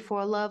prayed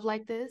for a love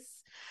like this.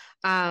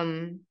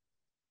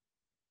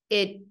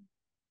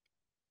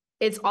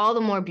 It's all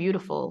the more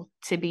beautiful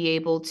to be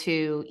able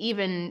to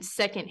even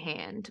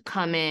secondhand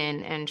come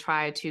in and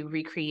try to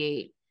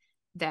recreate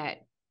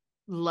that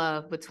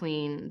love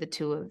between the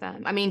two of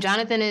them. I mean,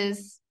 Jonathan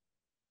is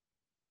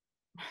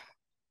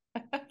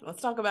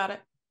let's talk about it.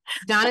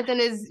 Jonathan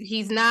is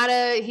he's not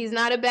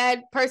a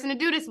bad person to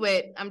do this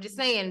with. I'm just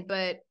saying,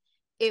 but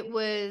it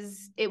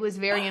was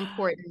very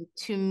important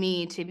to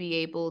me to be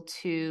able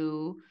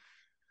to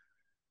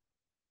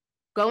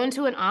go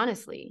into it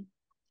honestly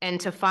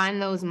and to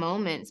find those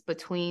moments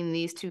between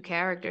these two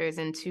characters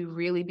and to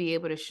really be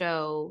able to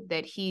show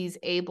that he's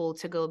able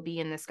to go be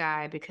in the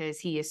sky because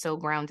he is so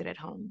grounded at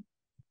home.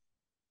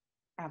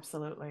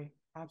 Absolutely.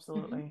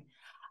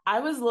 I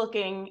was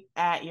looking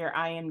at your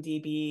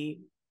IMDb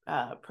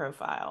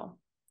profile.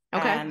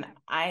 Okay. And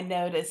I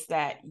noticed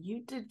that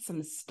you did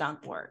some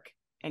stunt work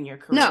in your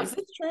career. No. Is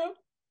this true?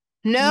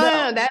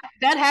 No.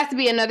 That has to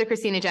be another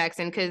Christina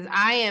Jackson because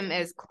I am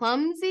as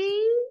clumsy.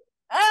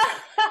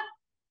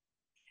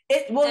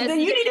 Then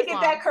you need to get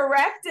that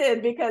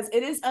corrected because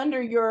it is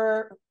under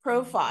your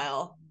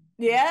profile.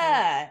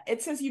 Yeah,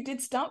 it says you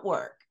did stunt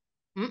work.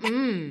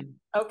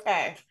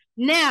 Okay.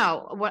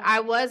 Now, what I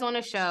was on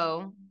a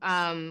show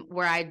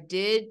where I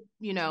did,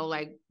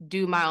 like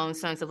do my own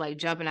stunts of like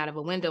jumping out of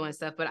a window and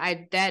stuff, but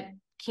that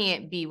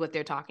can't be what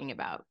they're talking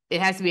about.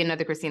 It has to be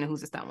another Christina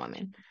who's a stunt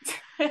woman.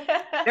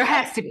 There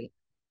has to be.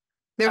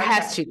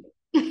 Has to be.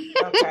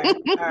 Okay.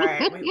 All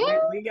right.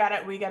 We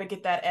gotta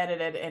get that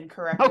edited and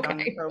corrected on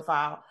the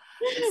profile.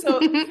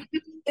 So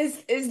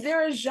is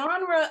there a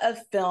genre of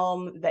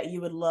film that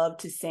you would love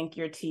to sink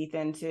your teeth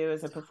into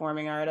as a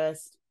performing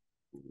artist?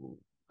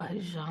 A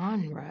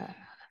genre.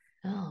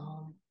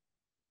 Oh.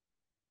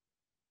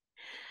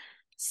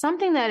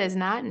 Something that is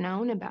not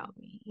known about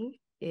me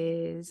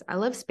is I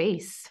love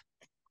space.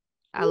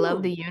 I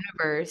love the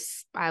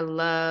universe. I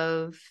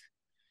love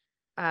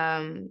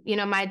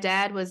my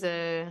dad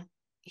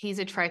he's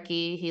a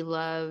Trekkie. He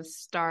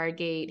loves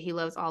Stargate. He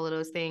loves all of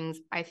those things.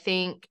 I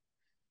think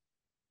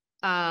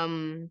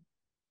the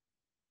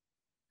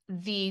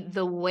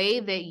way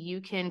that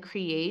you can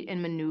create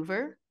and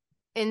maneuver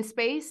in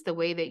space, the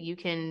way that you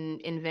can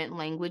invent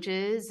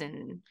languages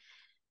and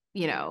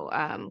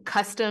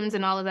customs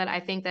and all of that,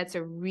 I think that's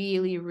a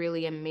really,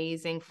 really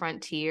amazing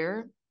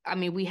frontier. I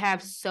mean, we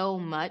have so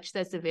much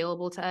that's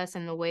available to us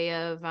in the way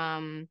of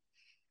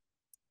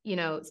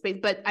space,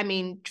 but I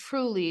mean,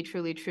 truly,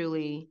 truly,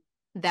 truly,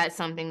 that's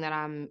something that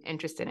I'm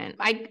interested in.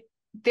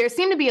 There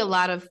seem to be a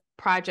lot of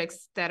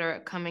projects that are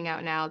coming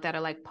out now that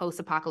are like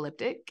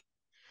post-apocalyptic,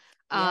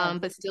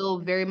 but still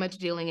very much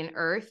dealing in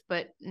Earth.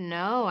 But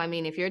no, I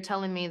mean, if you're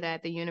telling me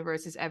that the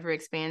universe is ever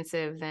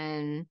expansive,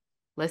 then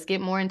let's get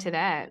more into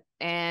that.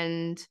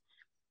 And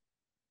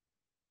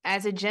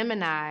as a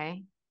Gemini,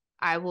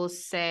 I will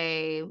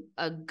say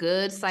a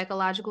good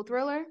psychological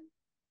thriller.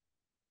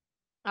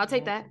 I'll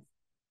take that.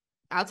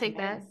 I'll take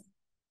that.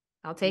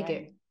 I'll take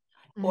it.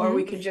 Or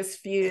we could just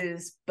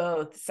fuse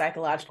both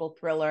psychological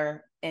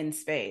thriller and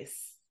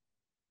space.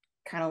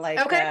 Kind of like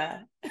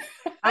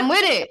I'm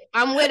with it.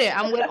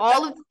 I'm with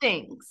all of the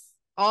things.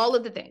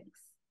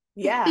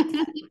 Yeah,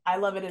 I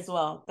love it as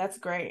well. That's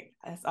great.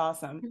 That's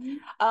awesome.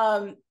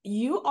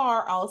 You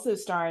are also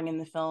starring in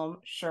the film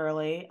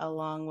Shirley,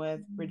 along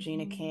with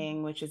Regina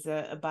King, which is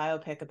a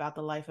biopic about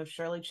the life of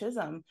Shirley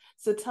Chisholm.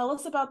 So tell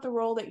us about the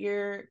role that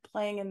you're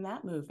playing in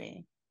that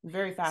movie.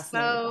 Very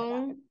fascinated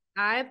by that.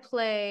 I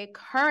play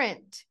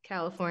current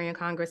California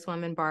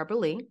Congresswoman Barbara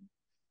Lee.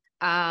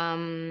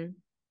 in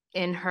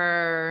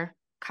her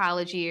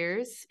college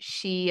years.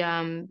 She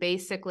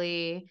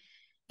basically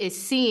is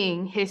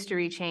seeing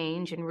history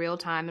change in real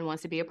time and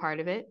wants to be a part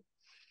of it.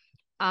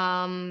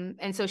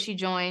 And so she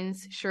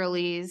joins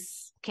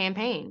Shirley's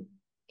campaign.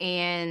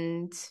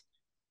 And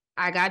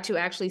I got to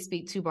actually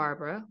speak to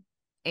Barbara,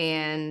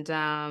 and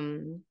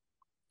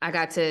I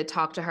got to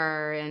talk to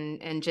her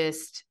and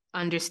just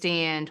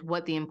understand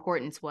what the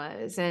importance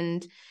was.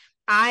 And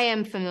I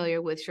am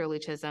familiar with Shirley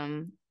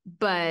Chisholm,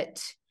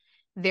 but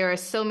there are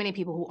so many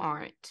people who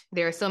aren't.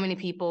 There are so many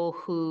people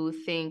who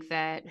think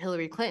that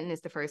Hillary Clinton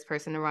is the first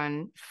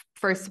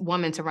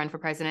woman to run for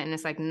president. And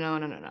it's like, no.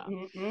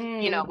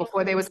 Mm-mm. You know,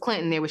 before there was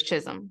Clinton, there was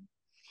Chisholm.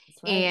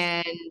 That's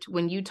right. And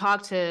when you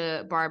talk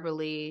to Barbara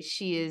Lee,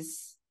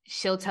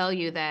 she'll tell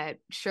you that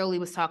Shirley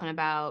was talking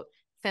about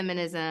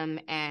feminism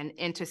and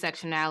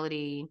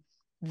intersectionality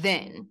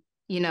then,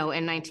 you know,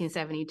 in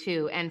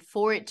 1972. And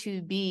for it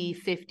to be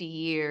 50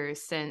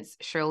 years since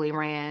Shirley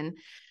ran,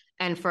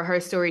 and for her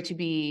story to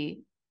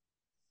be,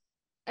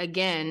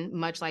 again,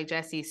 much like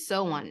Jesse,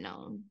 so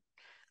unknown.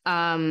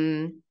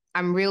 I'm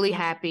really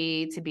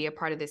happy to be a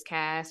part of this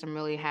cast. I'm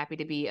really happy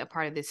to be a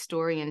part of this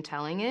story and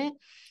telling it.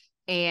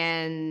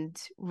 And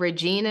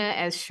Regina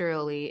as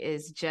Shirley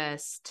is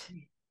just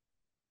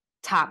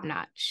top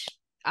notch.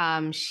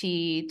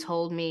 She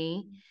told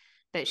me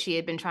that she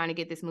had been trying to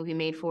get this movie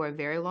made for a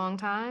very long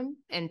time.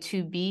 And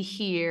to be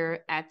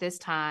here at this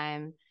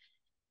time,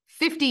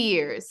 50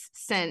 years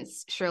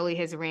since Shirley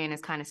has ran, is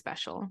kind of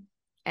special.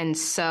 And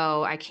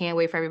so I can't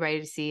wait for everybody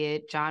to see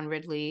it. John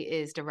Ridley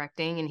is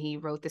directing and he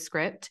wrote the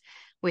script.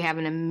 We have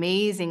an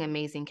amazing,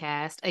 amazing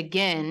cast.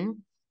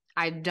 Again,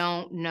 I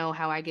don't know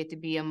how I get to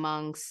be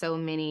among so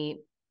many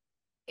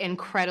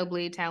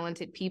incredibly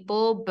talented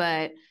people,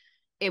 but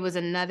it was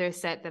another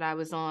set that I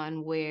was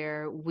on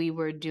where we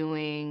were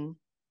doing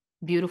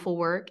beautiful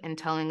work and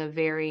telling a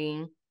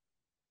very,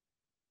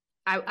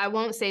 I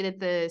won't say that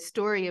the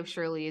story of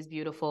Shirley is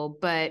beautiful,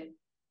 but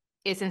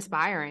it's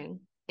inspiring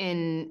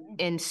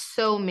in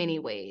so many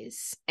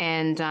ways.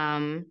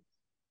 And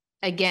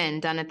again,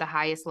 done at the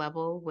highest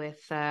level with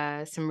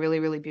some really,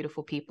 really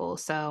beautiful people.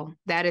 So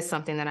that is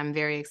something that I'm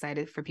very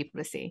excited for people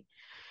to see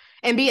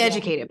and be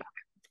educated about.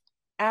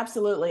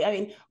 Absolutely. I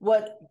mean,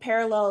 what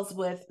parallels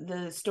with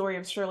the story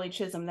of Shirley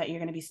Chisholm that you're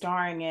going to be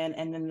starring in,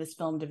 and then this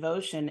film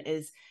Devotion,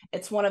 is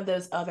it's one of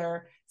those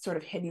other sort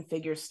of hidden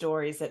figure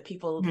stories that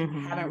people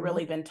haven't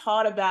really been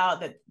taught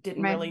about, that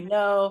didn't really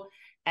know.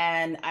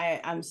 And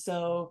I'm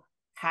so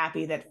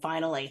happy that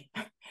finally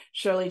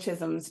Shirley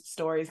Chisholm's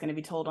story is going to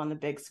be told on the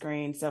big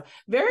screen. So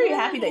very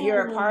happy that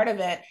you're a part of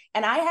it.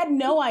 And I had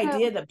no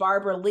idea that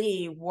Barbara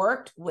Lee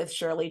worked with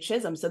Shirley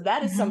Chisholm. So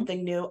that is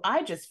something new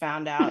I just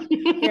found out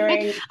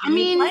hearing you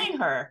playing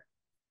her.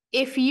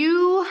 If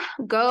you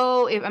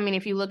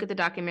look at the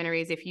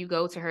documentaries, if you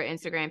go to her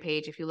Instagram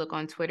page, if you look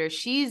on Twitter,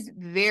 she's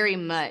very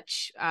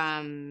much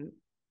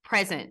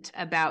present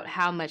about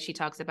how much she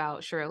talks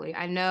about Shirley.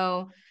 I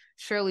know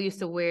Shirley used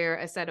to wear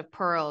a set of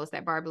pearls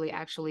that Barbara Lee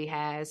actually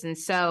has. And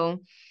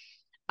so,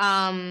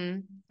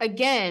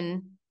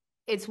 again,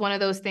 it's one of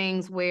those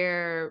things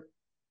where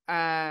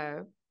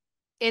in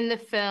the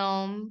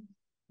film,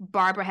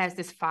 Barbara has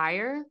this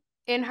fire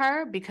in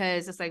her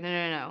because it's like,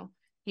 no.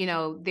 You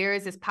know, there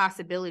is this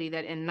possibility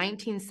that in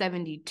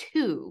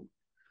 1972,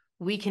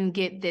 we can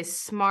get this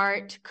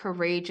smart,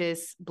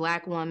 courageous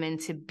Black woman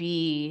to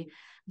be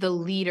the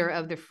leader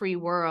of the free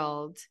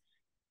world.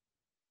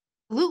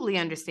 Absolutely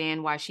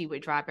understand why she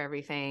would drop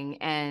everything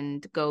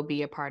and go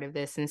be a part of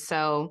this. And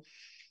so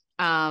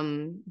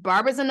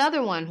Barbara's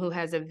another one who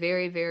has a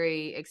very,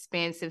 very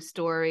expansive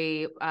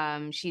story.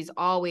 She's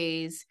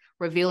always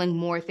revealing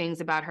more things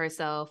about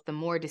herself. The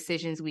more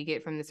decisions we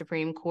get from the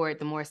Supreme Court,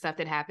 the more stuff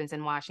that happens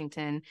in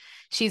Washington.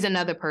 She's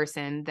another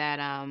person that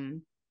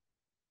I'm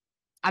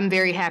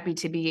very happy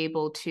to be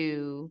able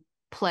to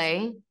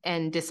play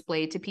and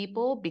display to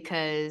people,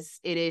 because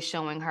it is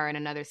showing her in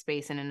another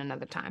space and in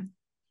another time.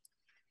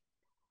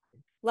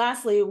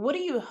 Lastly, what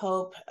do you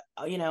hope,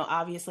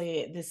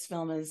 obviously this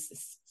film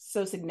is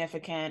so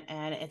significant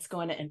and it's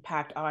going to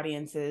impact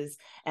audiences.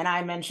 And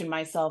I mentioned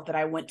myself that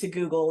I went to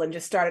Google and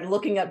just started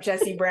looking up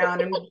Jesse Brown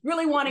and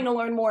really wanting to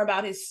learn more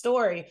about his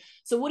story.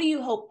 So what do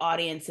you hope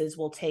audiences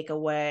will take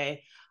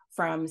away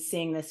from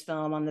seeing this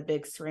film on the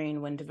big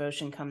screen when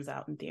Devotion comes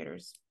out in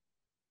theaters?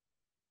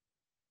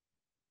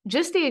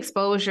 Just the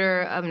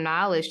exposure of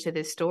knowledge to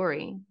this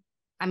story.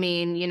 I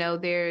mean,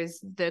 there's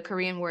the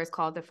Korean War is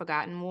called the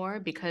Forgotten War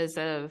because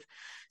of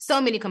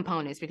so many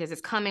components, because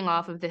it's coming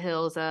off of the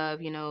heels of,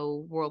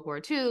 World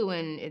War II,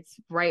 and it's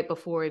right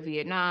before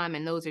Vietnam.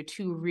 And those are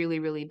two really,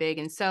 really big.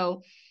 And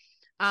so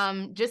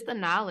just the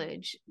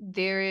knowledge,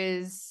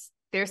 there's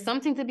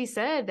something to be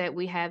said that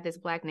we have this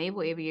Black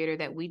naval aviator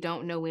that we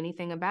don't know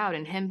anything about,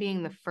 and him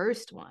being the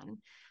first one.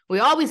 We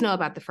always know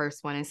about the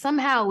first one, and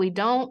somehow we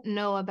don't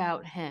know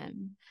about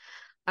him.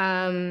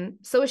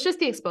 So it's just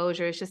the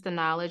exposure, it's just the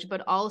knowledge,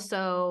 but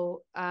also,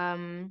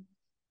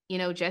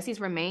 Jesse's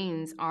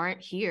remains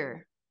aren't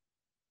here.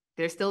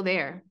 They're still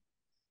there.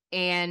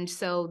 And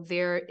so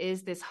there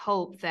is this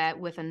hope that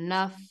with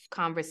enough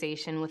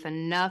conversation, with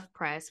enough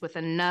press, with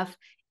enough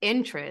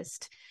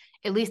interest,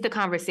 at least the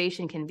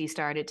conversation can be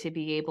started to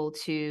be able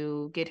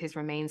to get his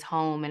remains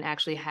home and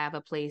actually have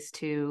a place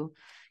to,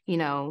 you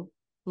know,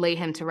 lay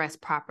him to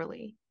rest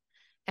properly.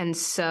 And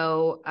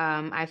so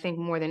I think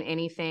more than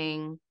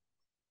anything,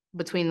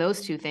 between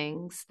those two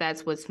things,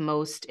 that's what's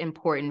most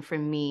important for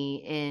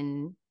me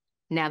in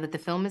now that the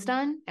film is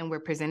done and we're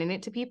presenting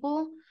it to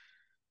people,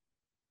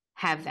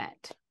 have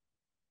that.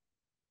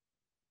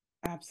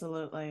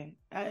 Absolutely.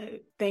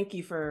 Thank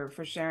you for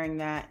sharing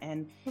that.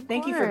 And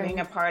thank you for being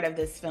a part of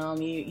this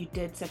film. You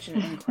did such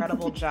an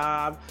incredible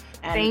job.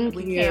 And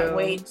we can't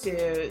wait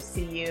to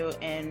see you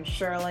in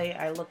Shirley.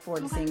 I look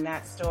forward to seeing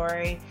that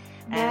story.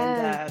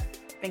 And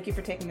thank you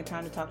for taking the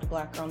time to talk to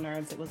Black Girl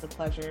Nerds. It was a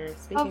pleasure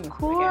speaking with you again. Of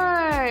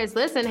course.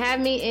 Listen,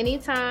 have me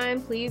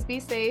anytime. Please be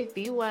safe.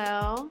 Be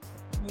well.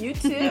 You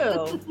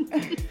too.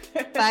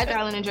 Bye,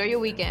 darling. Enjoy your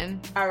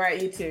weekend. All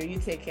right. You too. You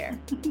take care.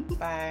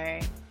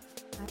 Bye.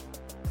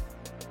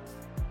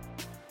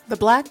 The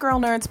Black Girl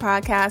Nerds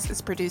podcast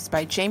is produced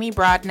by Jamie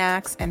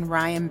Broadnax and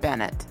Ryan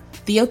Bennett.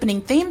 The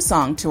opening theme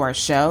song to our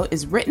show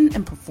is written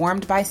and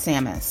performed by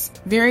Samus.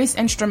 Various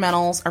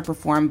instrumentals are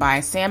performed by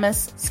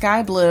Samus,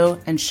 Sky Blue,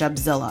 and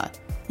Shubzilla.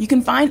 You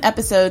can find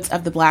episodes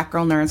of the Black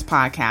Girl Nerds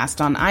podcast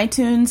on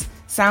iTunes,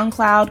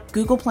 SoundCloud,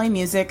 Google Play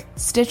Music,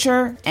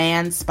 Stitcher,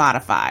 and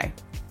Spotify.